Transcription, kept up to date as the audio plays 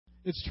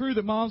It's true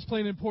that moms play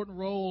an important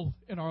role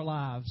in our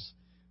lives.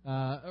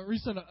 A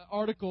recent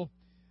article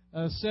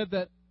said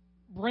that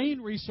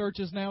brain research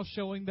is now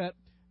showing that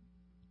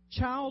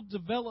child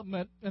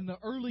development in the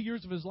early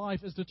years of his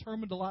life is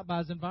determined a lot by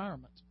his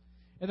environment.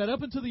 And that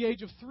up until the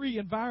age of 3,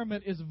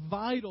 environment is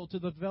vital to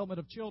the development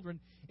of children,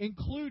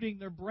 including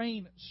their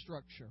brain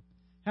structure,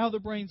 how their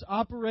brains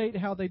operate,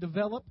 how they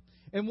develop.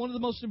 And one of the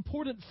most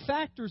important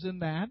factors in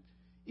that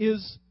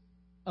is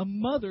a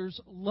mother's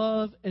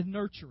love and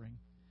nurturing.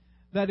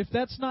 That if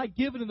that's not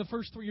given in the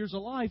first 3 years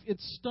of life, it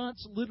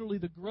stunts literally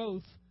the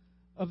growth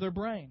of their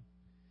brain.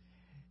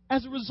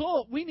 As a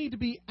result, we need to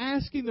be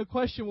asking the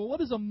question, well, what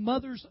does a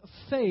mother's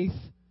faith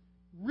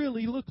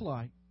really look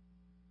like?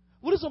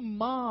 What does a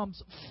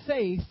mom's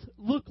faith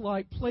look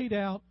like played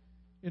out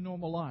in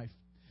normal life?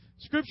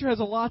 Scripture has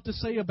a lot to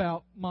say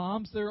about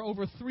moms. There are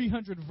over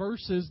 300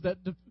 verses that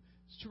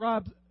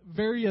describe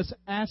various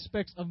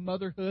aspects of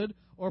motherhood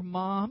or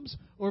moms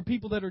or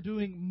people that are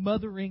doing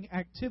mothering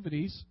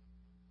activities.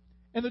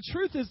 And the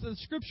truth is that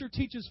Scripture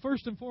teaches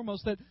first and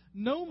foremost that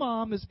no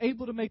mom is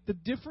able to make the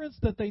difference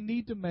that they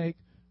need to make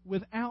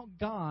without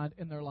God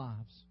in their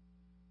lives.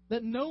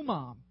 That no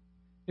mom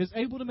is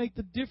able to make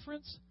the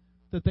difference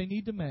that they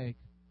need to make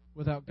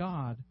without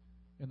God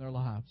in their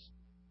lives.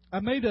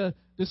 I made a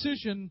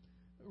decision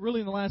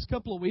really in the last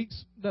couple of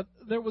weeks that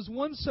there was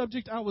one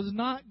subject I was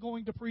not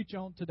going to preach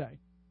on today.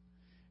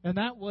 And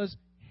that was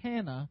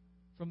Hannah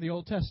from the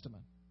Old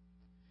Testament.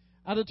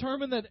 I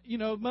determined that,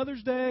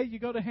 Mother's Day, you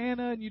go to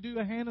Hannah and you do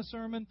a Hannah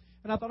sermon.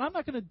 And I thought, I'm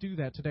not going to do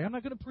that today. I'm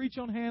not going to preach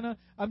on Hannah.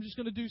 I'm just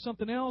going to do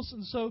something else.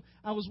 And so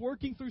I was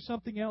working through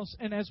something else.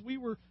 And as we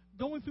were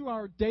going through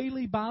our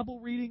daily Bible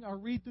reading, our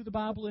read through the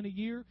Bible in a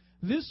year,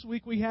 this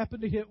week we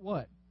happened to hit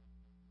what?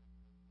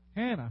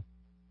 Hannah.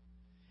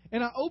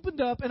 And I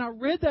opened up and I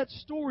read that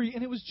story,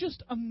 and it was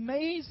just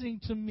amazing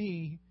to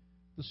me,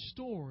 the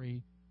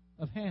story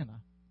of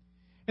Hannah.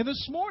 And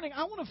this morning,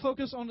 I want to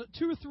focus on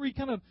 2 or 3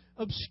 kind of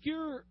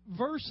obscure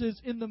verses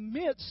in the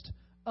midst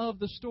of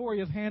the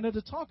story of Hannah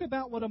to talk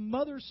about what a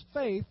mother's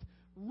faith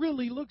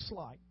really looks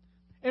like.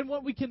 And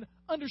what we can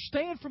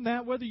understand from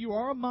that, whether you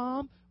are a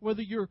mom,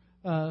 whether you're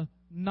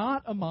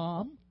not a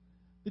mom,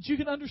 that you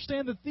can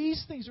understand that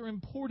these things are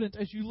important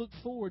as you look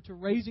forward to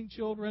raising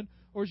children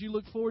or as you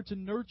look forward to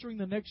nurturing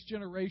the next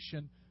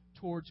generation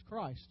towards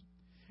Christ.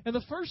 And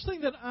the first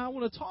thing that I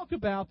want to talk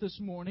about this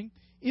morning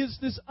is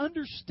this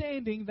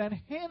understanding that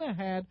Hannah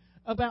had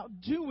about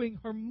doing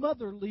her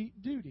motherly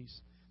duties.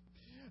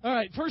 All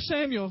right, 1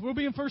 Samuel. We'll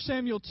be in 1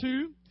 Samuel 2,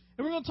 and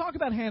we're going to talk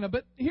about Hannah.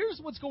 But here's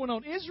what's going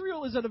on.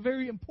 Israel is at a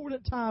very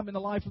important time in the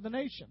life of the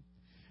nation.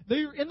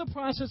 They're in the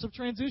process of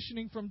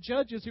transitioning from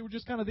judges, who were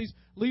just kind of these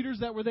leaders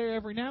that were there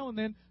every now and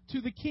then, to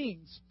the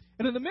kings.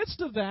 And in the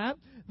midst of that,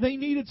 they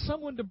needed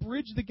someone to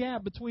bridge the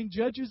gap between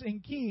judges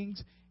and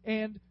kings,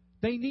 and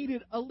they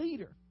needed a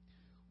leader.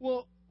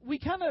 Well, we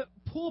kind of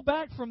pull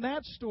back from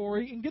that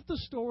story and get the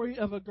story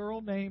of a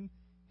girl named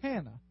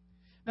Hannah.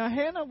 Now,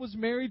 Hannah was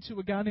married to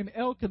a guy named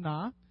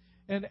Elkanah,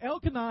 and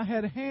Elkanah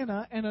had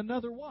Hannah and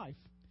another wife.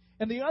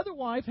 And the other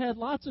wife had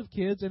lots of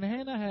kids, and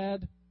Hannah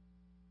had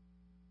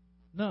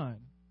none.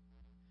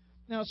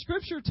 Now,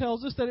 Scripture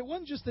tells us that it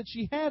wasn't just that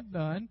she had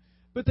none,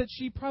 but that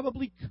she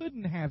probably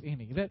couldn't have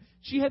any. That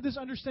she had this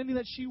understanding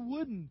that she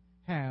wouldn't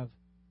have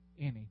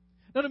any.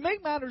 Now, to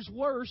make matters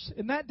worse,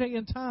 in that day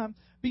and time,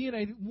 being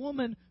a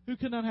woman who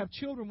could not have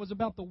children was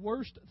about the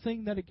worst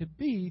thing that it could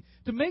be.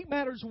 To make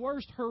matters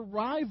worse, her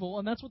rival,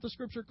 and that's what the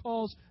Scripture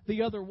calls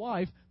the other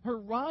wife, her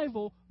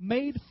rival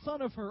made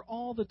fun of her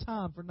all the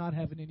time for not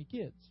having any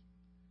kids.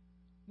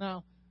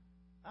 Now,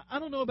 I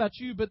don't know about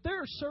you, but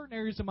there are certain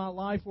areas in my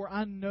life where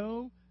I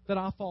know that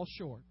I fall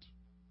short.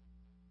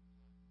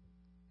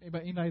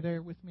 Anybody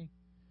there with me?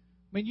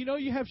 I mean,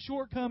 you have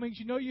shortcomings.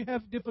 You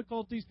have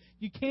difficulties.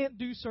 You can't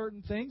do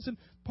certain things. And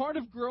part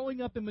of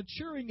growing up and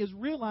maturing is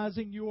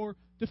realizing your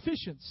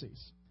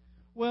deficiencies.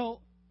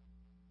 Well,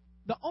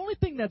 the only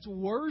thing that's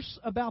worse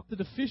about the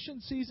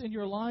deficiencies in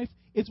your life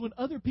is when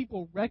other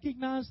people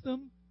recognize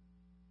them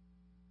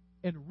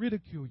and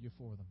ridicule you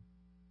for them.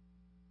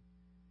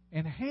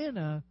 And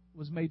Hannah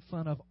was made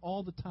fun of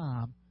all the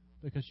time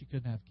because she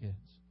couldn't have kids.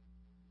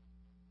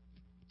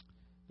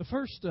 The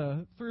first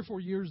 3 or 4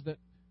 years that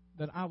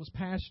I was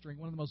pastoring,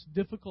 one of the most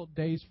difficult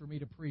days for me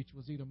to preach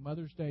was either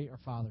Mother's Day or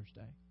Father's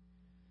Day.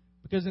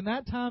 Because in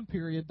that time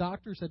period,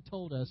 doctors had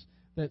told us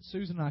that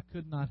Susan and I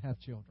could not have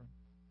children.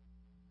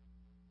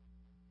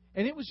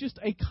 And it was just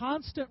a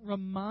constant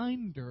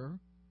reminder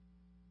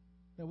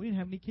that we didn't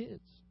have any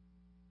kids.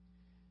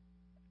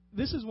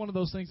 This is one of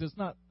those things that's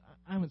not,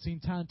 I haven't seen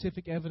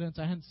scientific evidence,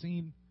 I haven't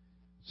seen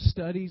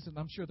studies, and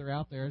I'm sure they're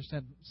out there, I just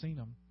haven't seen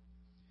them.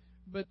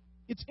 But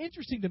it's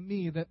interesting to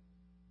me that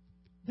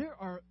there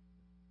are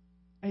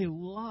a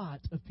lot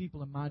of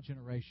people in my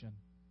generation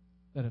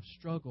that have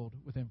struggled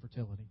with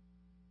infertility.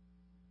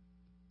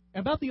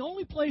 About the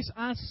only place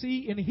I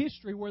see in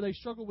history where they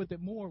struggled with it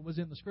more was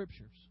in the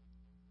Scriptures,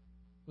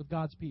 with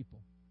God's people.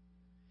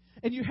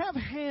 And you have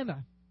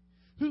Hannah,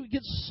 who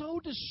gets so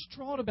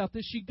distraught about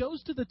this. She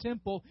goes to the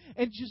temple,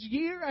 and just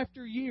year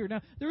after year.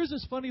 Now, there is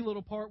this funny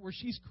little part where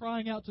she's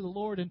crying out to the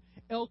Lord, and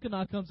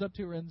Elkanah comes up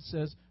to her and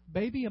says,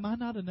 "Baby, am I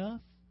not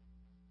enough?"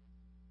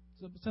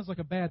 So it sounds like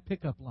a bad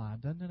pickup line,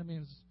 doesn't it? I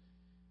mean,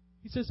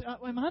 he says,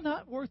 "Am I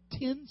not worth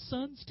 10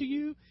 sons to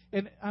you?"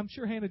 And I'm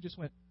sure Hannah just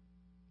went,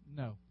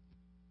 "No."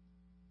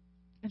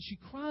 And she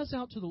cries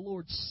out to the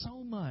Lord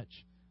so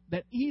much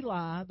that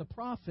Eli, the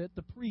prophet,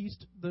 the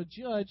priest, the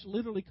judge,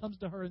 literally comes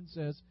to her and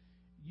says,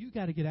 "You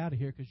got to get out of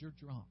here because you're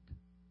drunk."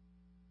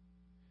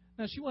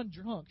 Now, she wasn't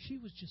drunk. She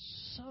was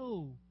just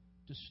so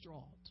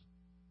distraught.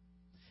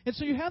 And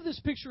so you have this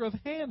picture of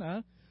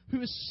Hannah, who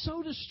is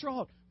so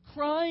distraught,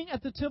 crying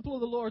at the temple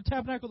of the Lord,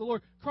 tabernacle of the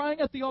Lord, crying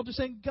at the altar,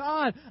 saying,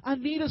 "God, I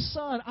need a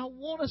son. I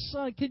want a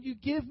son. Can you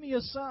give me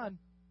a son?"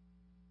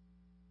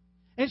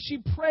 And she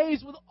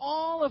prays with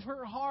all of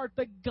her heart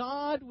that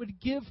God would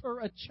give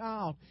her a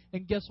child.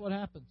 And guess what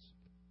happens?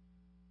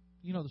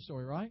 You know the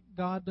story, right?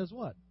 God does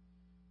what?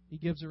 He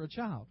gives her a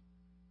child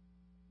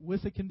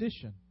with a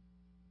condition.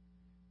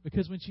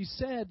 Because when she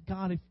said,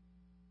 "God,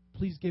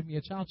 please give me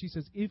a child," she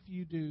says, "If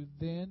you do,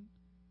 then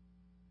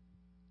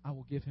I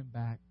will give him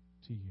back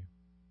to you."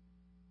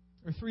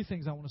 There are 3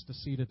 things I want us to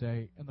see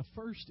today. And the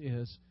first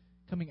is,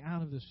 coming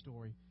out of this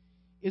story,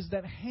 is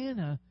that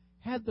Hannah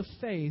had the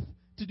faith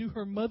to do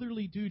her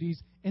motherly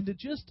duties and to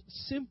just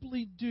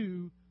simply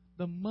do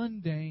the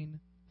mundane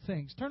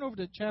things. Turn over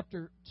to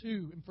chapter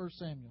 2 in 1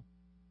 Samuel,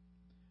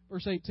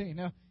 verse 18.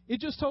 Now, it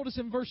just told us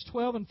in verse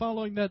 12 and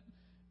following that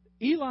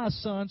Eli's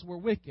sons were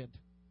wicked.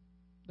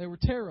 They were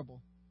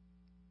terrible.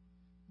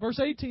 Verse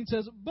 18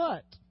 says,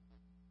 "But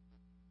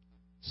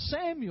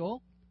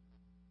Samuel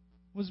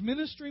was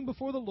ministering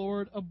before the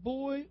Lord, a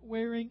boy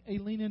wearing a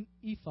linen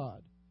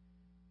ephod."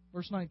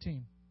 Verse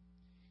 19.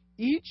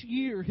 "Each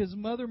year his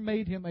mother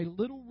made him a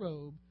little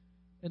robe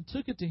and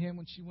took it to him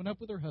when she went up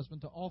with her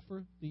husband to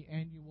offer the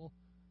annual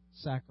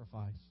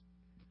sacrifice."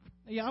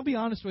 Now, yeah, I'll be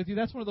honest with you,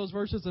 that's one of those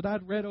verses that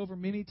I'd read over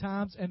many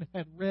times and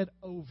had read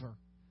over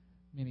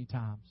many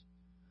times.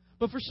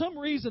 But for some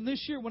reason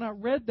this year when I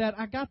read that,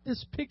 I got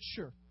this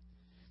picture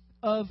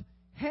of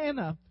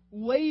Hannah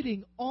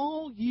waiting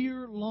all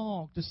year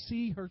long to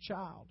see her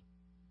child.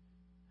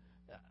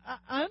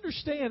 I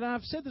understand, and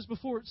I've said this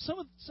before,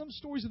 some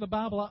stories in the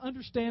Bible I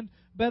understand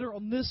better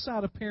on this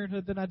side of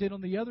parenthood than I did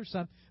on the other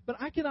side.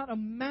 But I cannot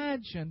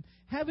imagine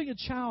having a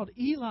child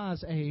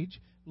Eli's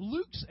age,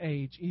 Luke's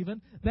age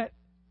even, that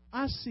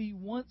I see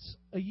once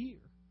a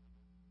year.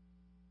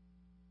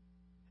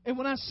 And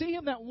when I see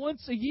him that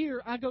once a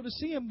year, I go to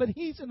see him, but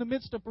he's in the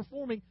midst of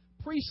performing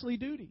priestly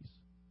duties.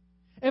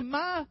 And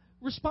my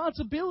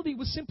responsibility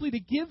was simply to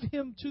give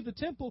him to the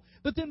temple,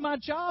 but then my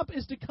job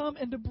is to come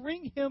and to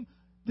bring him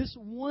this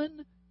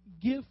one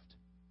gift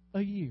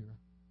a year.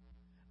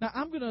 Now,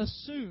 I'm going to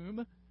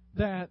assume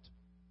that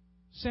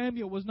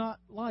Samuel was not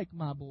like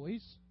my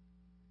boys,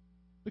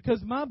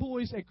 because my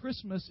boys at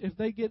Christmas, if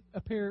they get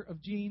a pair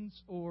of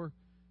jeans or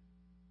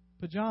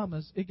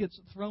pajamas, it gets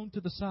thrown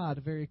to the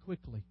side very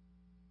quickly.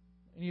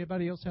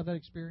 Anybody else have that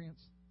experience?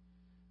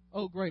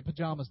 "Oh, great,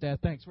 pajamas, Dad,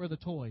 thanks. Where are the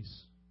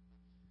toys?"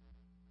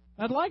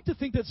 I'd like to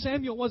think that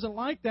Samuel wasn't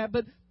like that,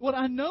 but what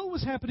I know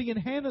was happening in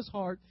Hannah's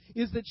heart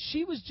is that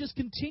she was just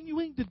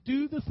continuing to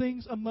do the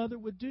things a mother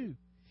would do.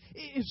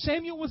 If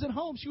Samuel wasn't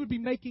home, she would be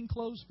making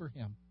clothes for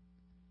him.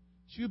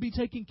 She would be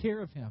taking care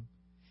of him.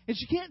 And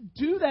she can't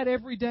do that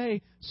every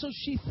day, so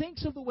she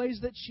thinks of the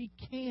ways that she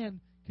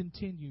can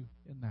continue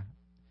in that.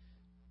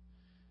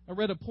 I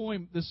read a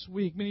poem this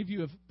week. Many of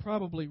you have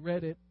probably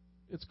read it.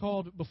 It's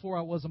called "Before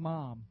I Was a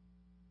Mom."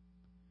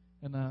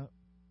 And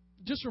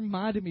just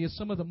reminded me of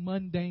some of the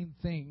mundane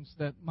things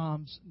that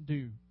moms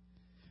do.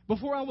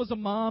 Before I was a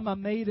mom, I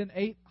made and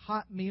ate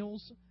hot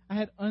meals. I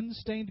had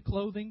unstained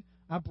clothing.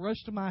 I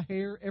brushed my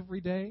hair every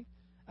day.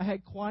 I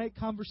had quiet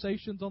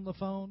conversations on the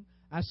phone.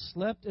 I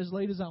slept as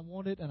late as I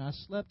wanted, and I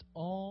slept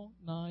all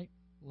night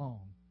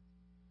long.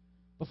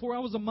 Before I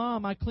was a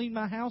mom, I cleaned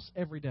my house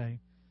every day.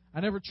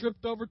 I never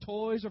tripped over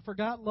toys or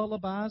forgot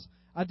lullabies.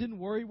 I didn't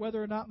worry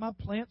whether or not my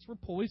plants were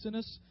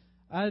poisonous.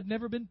 I had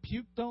never been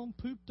puked on,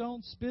 pooped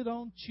on, spit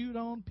on, chewed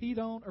on, peed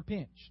on, or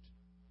pinched.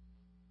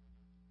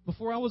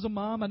 Before I was a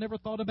mom, I never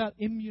thought about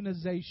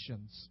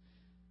immunizations.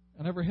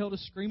 I never held a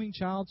screaming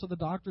child so the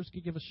doctors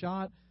could give a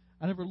shot.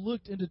 I never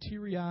looked into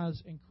teary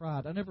eyes and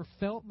cried. I never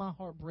felt my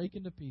heart break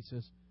into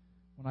pieces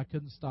when I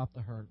couldn't stop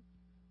the hurt.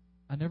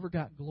 I never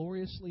got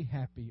gloriously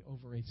happy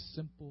over a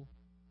simple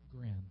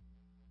grin.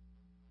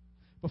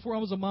 Before I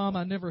was a mom,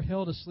 I never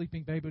held a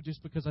sleeping baby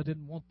just because I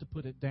didn't want to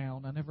put it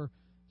down. I never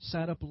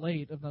sat up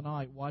late of the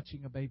night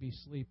watching a baby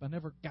sleep. I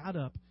never got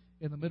up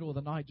in the middle of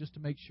the night just to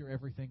make sure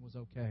everything was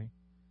okay.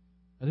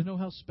 I didn't know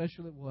how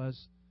special it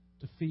was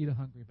to feed a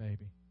hungry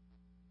baby.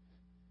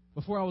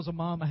 Before I was a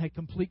mom, I had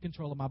complete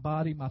control of my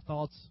body, my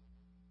thoughts,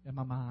 and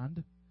my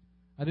mind.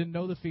 I didn't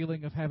know the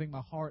feeling of having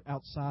my heart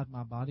outside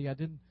my body. I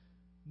didn't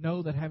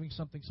know that having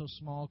something so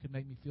small could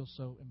make me feel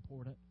so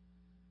important.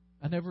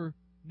 I never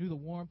knew the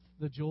warmth,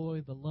 the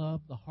joy, the love,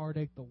 the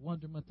heartache, the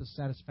wonderment, the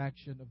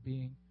satisfaction of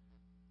being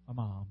a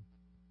mom.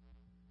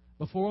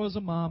 Before I was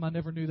a mom, I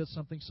never knew that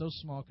something so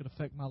small could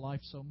affect my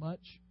life so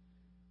much.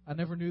 I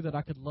never knew that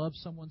I could love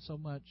someone so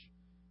much.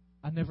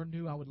 I never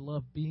knew I would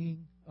love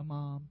being a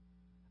mom.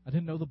 I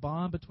didn't know the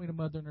bond between a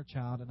mother and her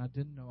child, and I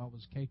didn't know I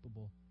was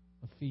capable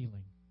of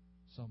feeling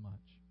so much.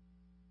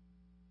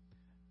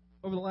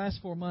 Over the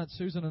last 4 months,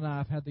 Susan and I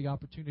have had the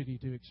opportunity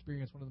to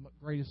experience one of the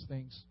greatest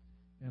things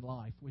in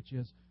life, which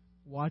is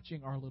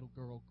watching our little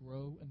girl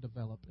grow and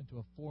develop into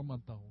a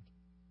 4-month-old.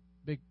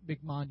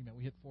 Big monument.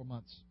 We hit 4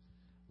 months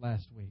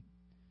last week.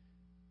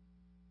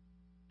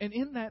 And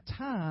in that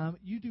time,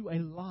 you do a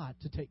lot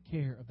to take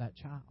care of that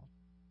child.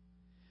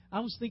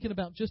 I was thinking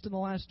about just in the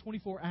last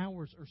 24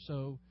 hours or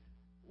so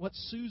what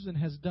Susan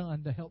has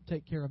done to help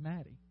take care of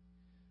Maddie.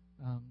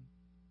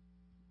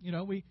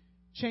 We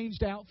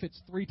changed outfits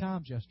 3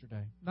 times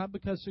yesterday. Not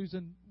because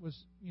Susan was,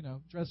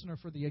 dressing her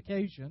for the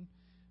occasion,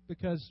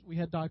 because we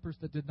had diapers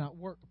that did not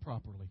work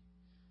properly.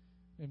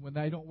 And when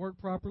they don't work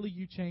properly,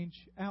 you change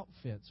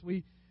outfits.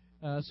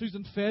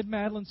 Susan fed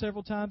Madeline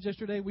several times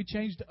yesterday. We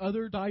changed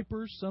other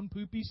diapers, some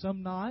poopy,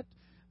 some not,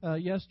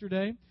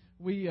 yesterday.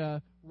 We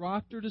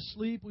rocked her to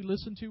sleep. We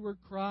listened to her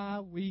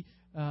cry. We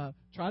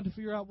tried to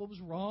figure out what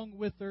was wrong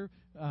with her.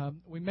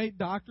 We made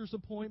doctor's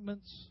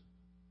appointments.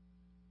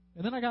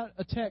 And then I got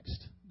a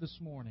text this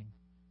morning.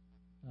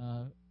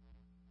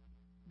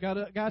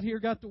 Got here,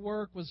 got to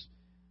work, was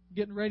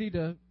getting ready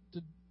to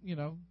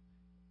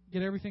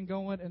get everything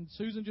going. And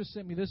Susan just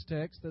sent me this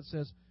text that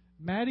says,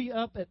 Maddie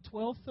up at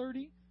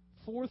 12:30,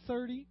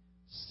 4:30,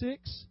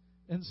 6,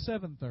 and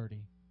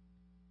 7:30.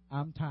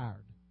 I'm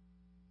tired.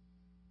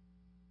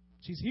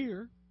 She's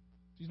here.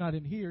 She's not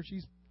in here.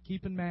 She's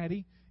keeping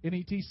Maddie in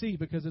ETC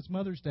because it's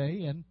Mother's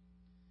Day, and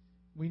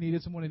we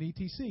needed someone in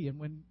ETC. And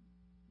when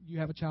you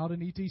have a child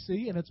in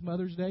ETC and it's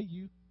Mother's Day,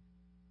 you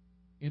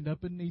end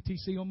up in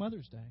ETC on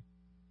Mother's Day.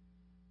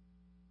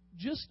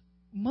 Just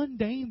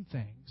mundane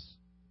things,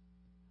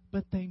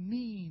 but they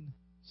mean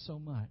so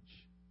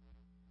much.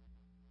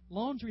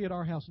 Laundry at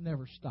our house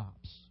never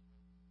stops.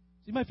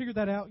 Has anybody figured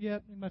that out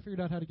yet? Anybody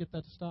figured out how to get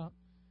that to stop?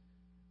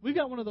 We've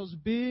got one of those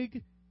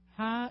big,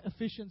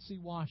 high-efficiency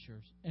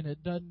washers, and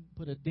it doesn't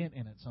put a dent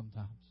in it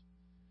sometimes.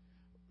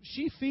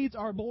 She feeds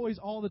our boys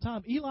all the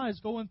time. Eli is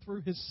going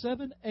through his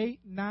 7,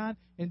 8, 9,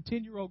 and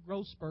 10-year-old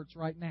growth spurts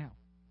right now.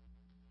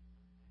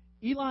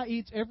 Eli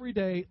eats every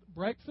day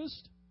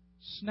breakfast,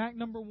 snack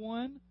number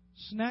 1,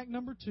 snack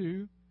number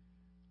 2,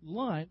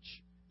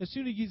 lunch. As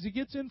soon as he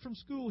gets in from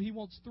school, he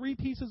wants 3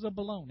 pieces of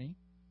bologna.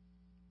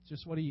 It's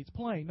just what he eats,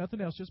 plain,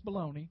 nothing else, just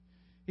bologna.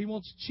 He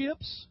wants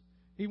chips.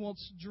 He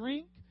wants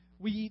drink.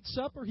 We eat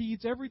supper. He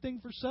eats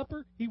everything for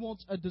supper. He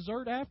wants a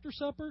dessert after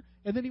supper,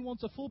 and then he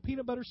wants a full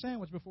peanut butter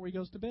sandwich before he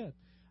goes to bed.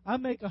 I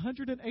make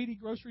 180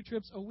 grocery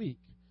trips a week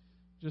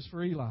just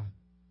for Eli.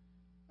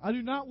 I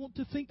do not want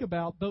to think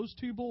about those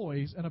 2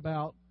 boys in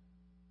about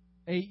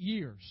 8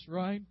 years,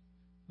 right?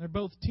 They're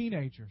both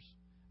teenagers.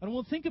 I don't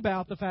want to think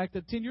about the fact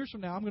that 10 years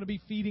from now I'm going to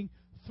be feeding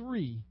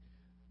 3.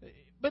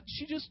 But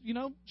she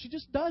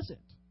just does it.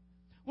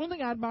 One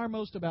thing I admire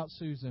most about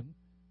Susan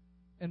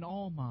and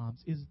all moms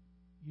is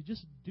you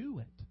just do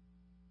it.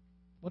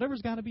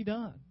 Whatever's got to be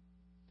done.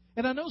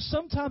 And I know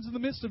sometimes in the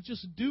midst of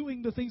just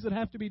doing the things that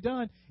have to be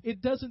done,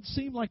 it doesn't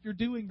seem like you're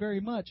doing very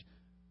much,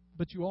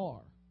 but you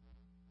are.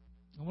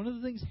 And one of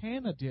the things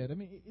Hannah did,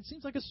 it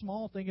seems like a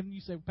small thing, and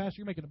you say, Pastor,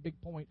 you're making a big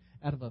point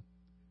out of a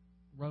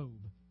robe.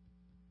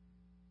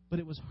 But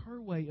it was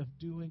her way of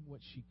doing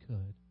what she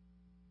could.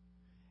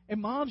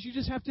 And moms, you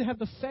just have to have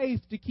the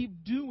faith to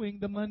keep doing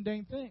the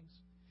mundane things.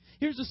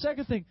 Here's the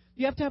second thing.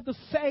 You have to have the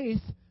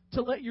faith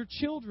to let your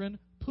children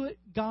put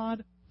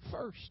God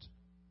first.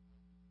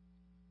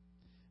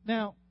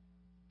 Now,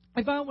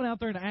 if I went out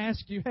there and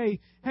asked you, hey,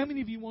 how many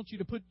of you want you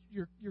to put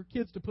your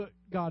kids to put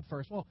God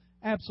first? Well,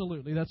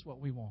 absolutely, that's what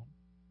we want.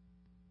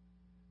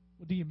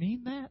 Well, do you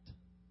mean that?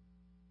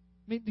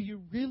 Do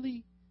you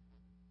really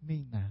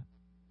mean that?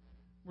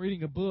 I'm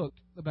reading a book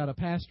about a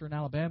pastor in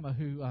Alabama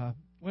who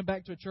went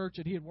back to a church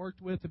that he had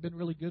worked with, had been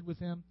really good with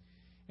him,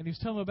 and he was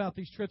telling about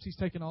these trips he's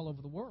taken all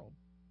over the world.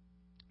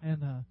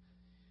 And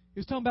he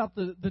was talking about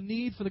the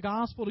need for the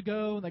gospel to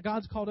go, and that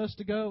God's called us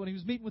to go. And he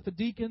was meeting with the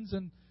deacons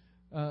and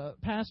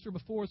pastor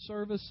before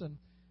service, and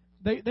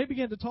they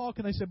began to talk,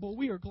 and they said, well,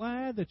 we are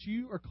glad that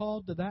you are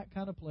called to that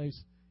kind of place,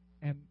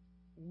 and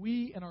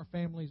we and our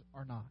families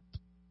are not.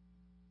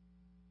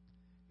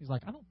 He's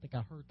like, I don't think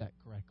I heard that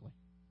correctly.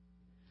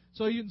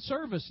 So in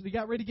service, they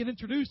got ready to get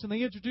introduced, and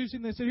they introduced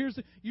him. They said,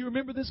 you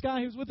remember this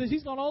guy who's with us?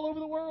 He's gone all over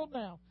the world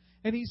now.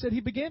 And he said he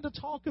began to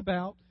talk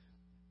about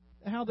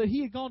how that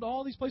he had gone to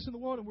all these places in the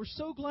world, and we're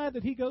so glad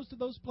that he goes to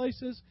those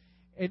places.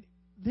 And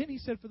then he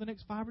said for the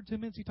next 5 or 10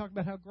 minutes, he talked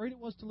about how great it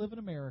was to live in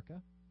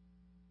America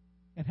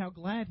and how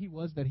glad he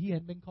was that he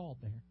hadn't been called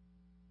there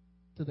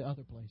to the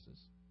other places.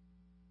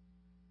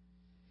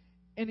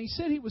 And he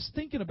said he was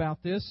thinking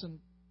about this, and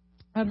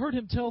I'd heard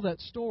him tell that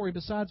story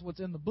besides what's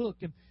in the book,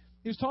 and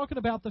he was talking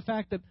about the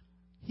fact that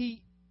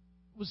he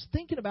was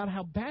thinking about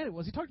how bad it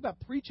was. He talked about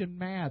preaching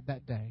mad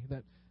that day,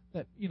 that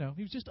he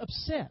was just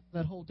upset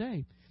that whole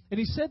day. And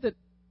he said that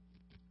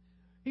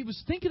he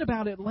was thinking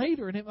about it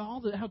later and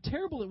how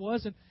terrible it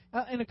was. And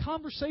in a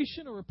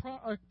conversation or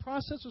a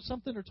process or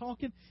something or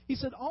talking, he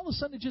said all of a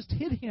sudden it just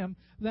hit him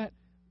that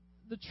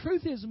the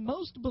truth is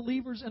most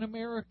believers in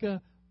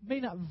America may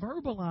not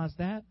verbalize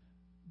that,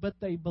 but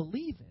they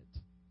believe it.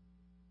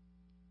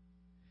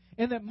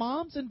 And that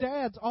moms and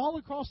dads all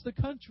across the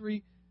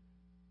country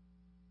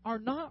are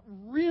not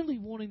really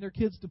wanting their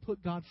kids to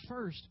put God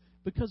first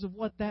because of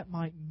what that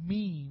might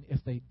mean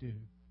if they do.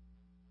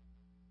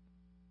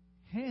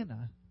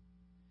 Hannah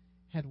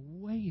had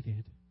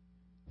waited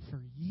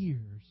for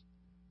years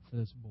for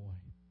this boy.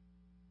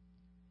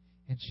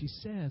 And she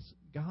says,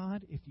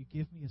 God, if you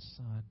give me a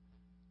son,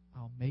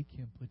 I'll make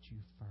him put you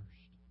first.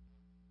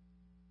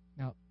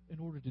 Now, in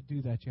order to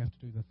do that, you have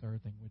to do the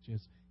third thing, which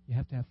is you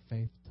have to have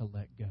faith to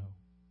let go.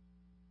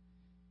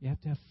 You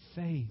have to have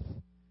faith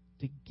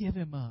to give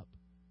him up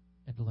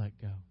and to let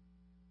go.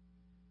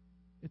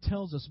 It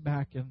tells us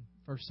back in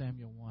 1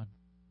 Samuel 1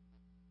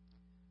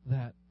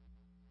 that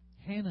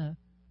Hannah,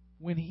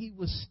 when he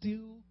was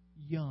still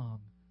young,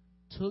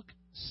 took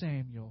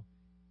Samuel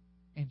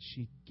and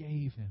she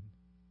gave him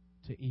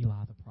to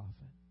Eli the prophet.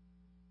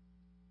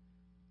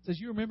 It says,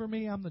 you remember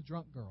me? I'm the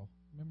drunk girl.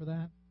 Remember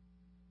that?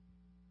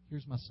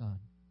 Here's my son.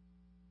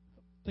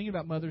 Thinking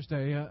about Mother's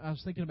Day, I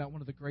was thinking about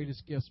one of the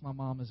greatest gifts my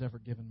mom has ever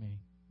given me.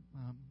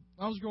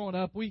 I was growing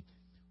up, we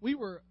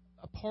were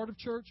a part of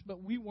church,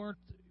 but we were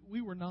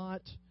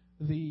not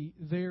the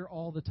there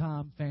all the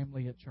time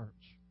family at church.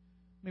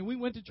 I mean, we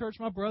went to church.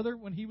 My brother,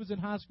 when he was in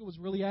high school, was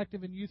really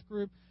active in youth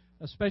group,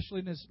 especially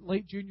in his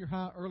late junior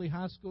high, early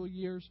high school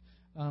years.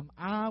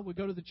 I would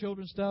go to the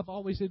children's stuff,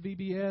 always did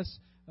VBS.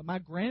 My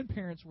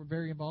grandparents were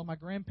very involved. My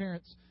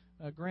grandparents,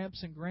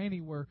 Gramps and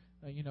Granny, were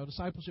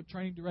discipleship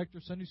training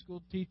directors, Sunday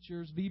school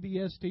teachers,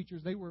 VBS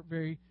teachers. They were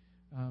very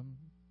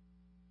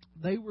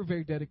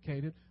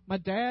dedicated. My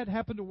dad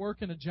happened to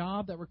work in a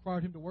job that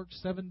required him to work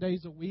 7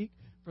 days a week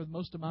for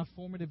most of my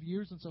formative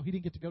years, and so he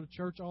didn't get to go to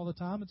church all the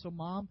time. And so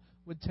Mom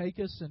would take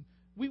us, and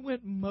we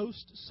went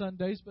most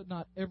Sundays, but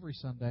not every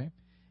Sunday.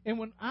 And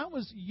when I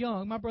was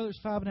young, my brother's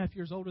 5.5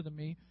 years older than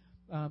me,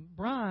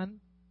 Brian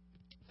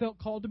felt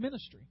called to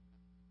ministry.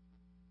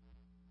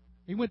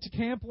 He went to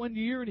camp one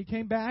year, and he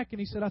came back, and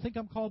he said, I think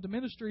I'm called to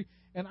ministry.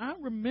 And I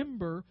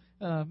remember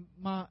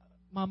my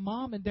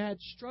mom and dad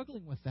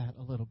struggling with that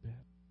a little bit.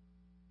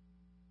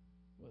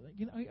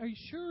 Are you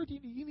sure? Do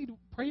you need to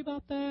pray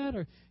about that?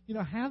 Or,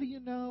 how do you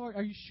know?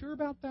 Are you sure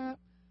about that?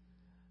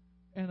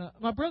 And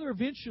my brother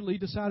eventually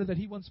decided that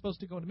he wasn't supposed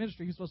to go into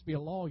ministry. He was supposed to be a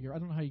lawyer. I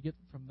don't know how you get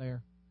from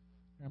there.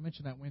 I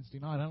mentioned that Wednesday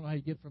night. I don't know how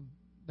you get from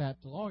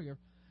that to lawyer.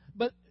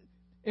 But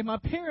in my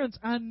parents,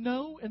 I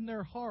know in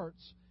their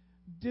hearts,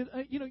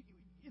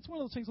 it's one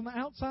of those things. On the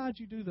outside,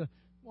 you do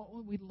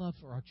we'd love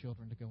for our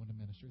children to go into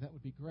ministry. That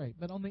would be great.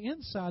 But on the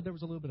inside, there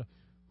was a little bit of,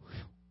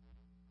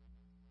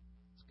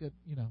 it's good,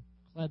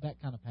 glad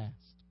that kind of passed.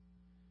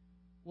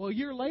 Well, a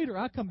year later,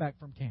 I come back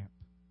from camp.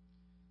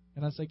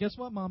 And I say, guess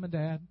what, Mom and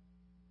Dad?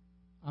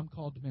 I'm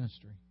called to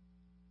ministry.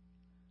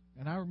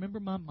 And I remember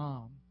my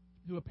mom,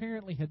 who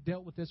apparently had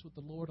dealt with this with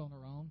the Lord on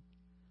her own,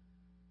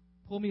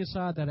 pulled me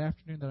aside that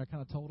afternoon that I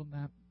kind of told him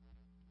that.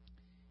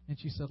 And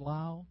she said,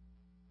 Lyle,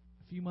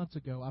 a few months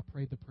ago, I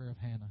prayed the prayer of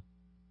Hannah.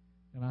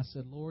 And I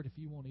said, Lord, if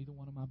you want either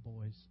one of my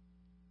boys,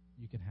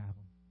 you can have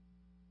them.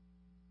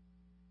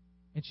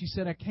 And she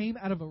said, I came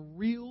out of a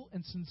real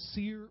and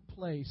sincere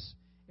place,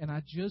 and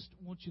I just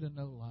want you to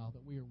know, Lyle,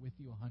 that we are with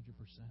you 100%.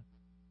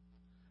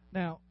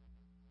 Now,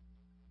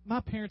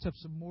 my parents have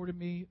supported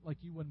me like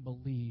you wouldn't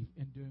believe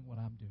in doing what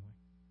I'm doing.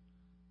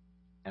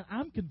 And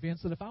I'm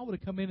convinced that if I would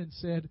have come in and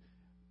said,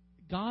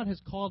 God has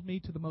called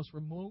me to the most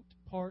remote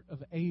part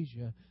of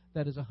Asia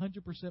that is 100%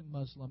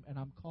 Muslim, and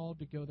I'm called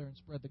to go there and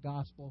spread the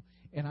gospel,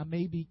 and I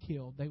may be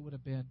killed, they would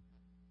have been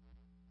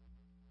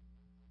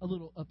a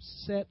little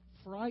upset,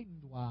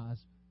 frightened-wise,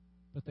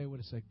 but they would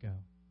have said, go.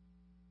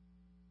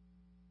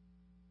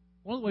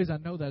 One of the ways I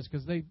know that is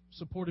because they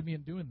supported me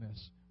in doing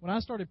this. When I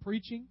started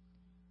preaching,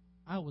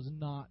 I was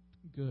not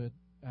good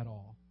at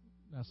all.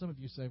 Now, some of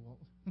you say, well,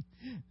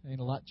 ain't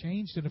a lot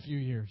changed in a few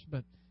years,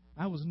 but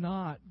I was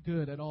not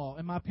good at all.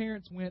 And my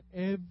parents went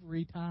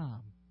every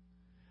time.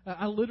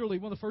 I literally,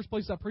 one of the first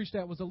places I preached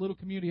at was a little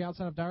community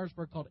outside of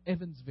Dyersburg called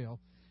Evansville.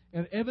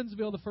 And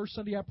Evansville, the first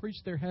Sunday I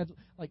preached there, had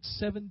like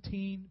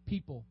 17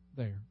 people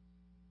there,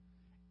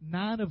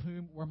 9 of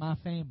whom were my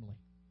family.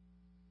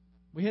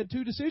 We had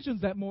 2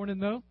 decisions that morning,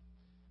 though.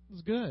 It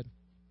was good.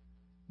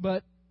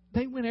 But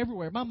they went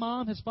everywhere. My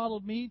mom has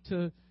followed me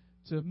to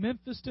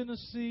Memphis,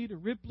 Tennessee, to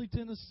Ripley,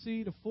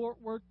 Tennessee, to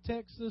Fort Worth,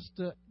 Texas,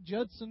 to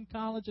Judson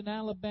College in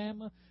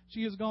Alabama.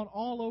 She has gone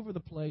all over the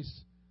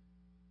place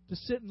to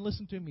sit and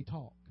listen to me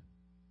talk.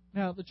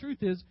 Now, the truth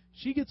is,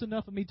 she gets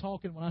enough of me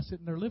talking when I sit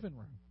in their living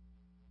room.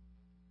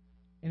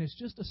 And it's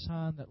just a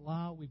sign that,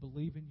 Lyle, we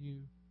believe in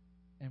you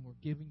and we're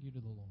giving you to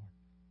the Lord.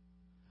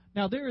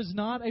 Now, there is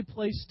not a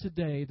place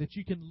today that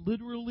you can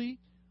literally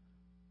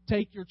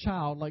take your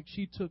child like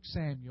she took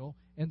Samuel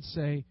and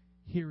say,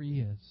 here he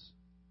is.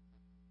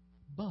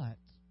 But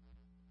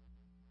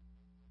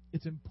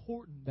it's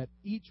important that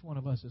each one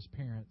of us as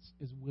parents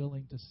is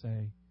willing to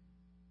say,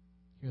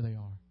 here they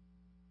are.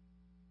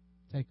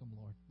 Take them,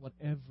 Lord,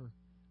 whatever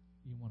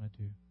you want to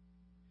do.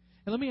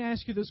 And let me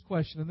ask you this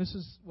question, and this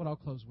is what I'll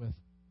close with.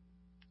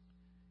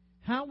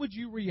 How would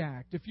you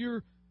react if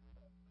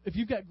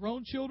you've got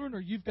grown children, or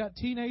you've got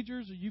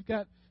teenagers, or you've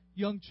got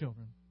young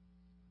children?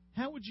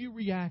 How would you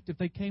react if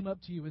they came up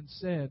to you and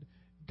said,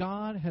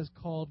 God has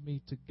called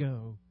me to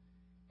go,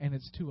 and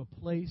it's to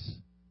a place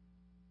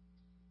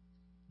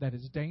that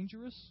is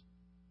dangerous,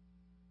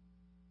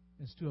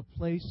 it's to a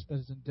place that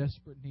is in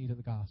desperate need of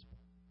the gospel?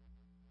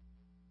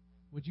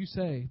 Would you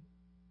say,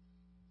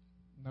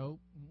 no,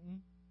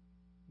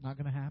 not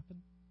going to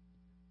happen?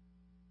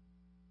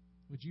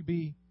 Would you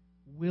be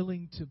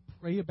willing to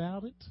pray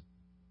about it?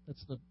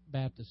 That's the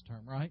Baptist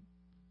term, right?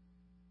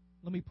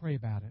 Let me pray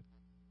about it.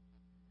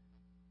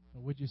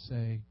 Or would you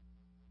say,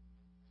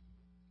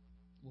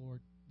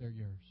 Lord, they're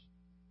yours?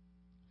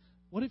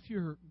 What if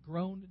your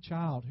grown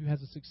child who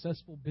has a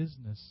successful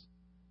business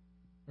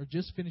or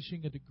just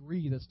finishing a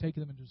degree that's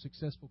taken them into a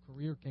successful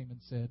career came and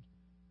said,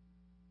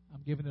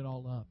 I'm giving it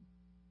all up.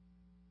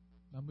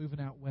 I'm moving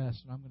out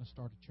west and I'm going to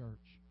start a church.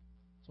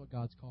 That's what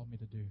God's called me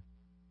to do.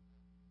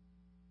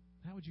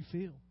 How would you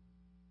feel?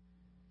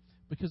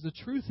 Because the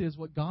truth is,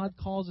 what God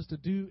calls us to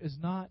do is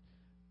not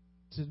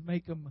to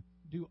make them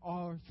do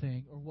our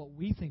thing or what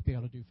we think they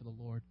ought to do for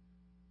the Lord,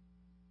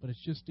 but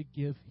it's just to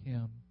give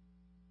Him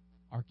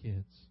our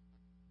kids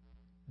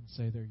and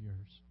say they're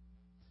yours.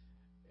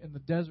 In the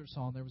Desert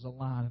Song, there was a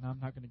line, and I'm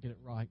not going to get it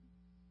right,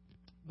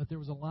 but there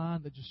was a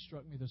line that just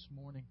struck me this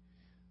morning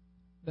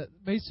that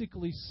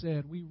basically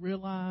said, we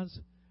realize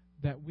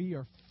that we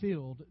are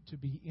filled to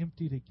be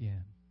emptied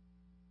again.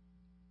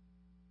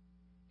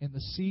 And the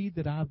seed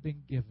that I've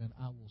been given,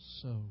 I will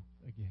sow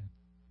again.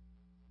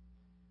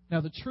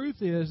 Now, the truth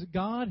is,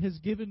 God has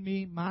given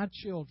me my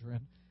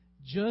children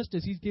just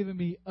as He's given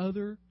me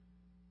other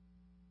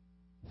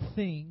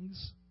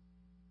things,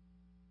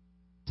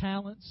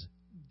 talents,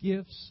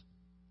 gifts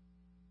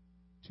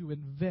to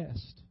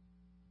invest.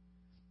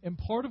 And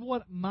part of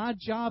what my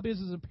job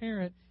is as a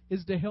parent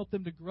is to help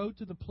them to grow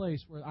to the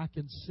place where I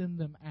can send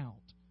them out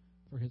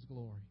for His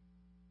glory.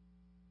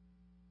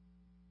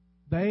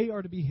 They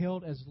are to be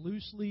held as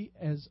loosely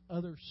as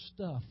other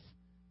stuff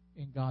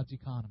in God's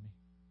economy.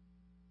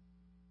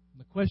 And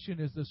the question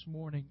is this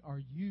morning,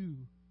 are you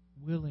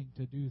willing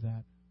to do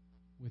that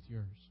with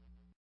yours?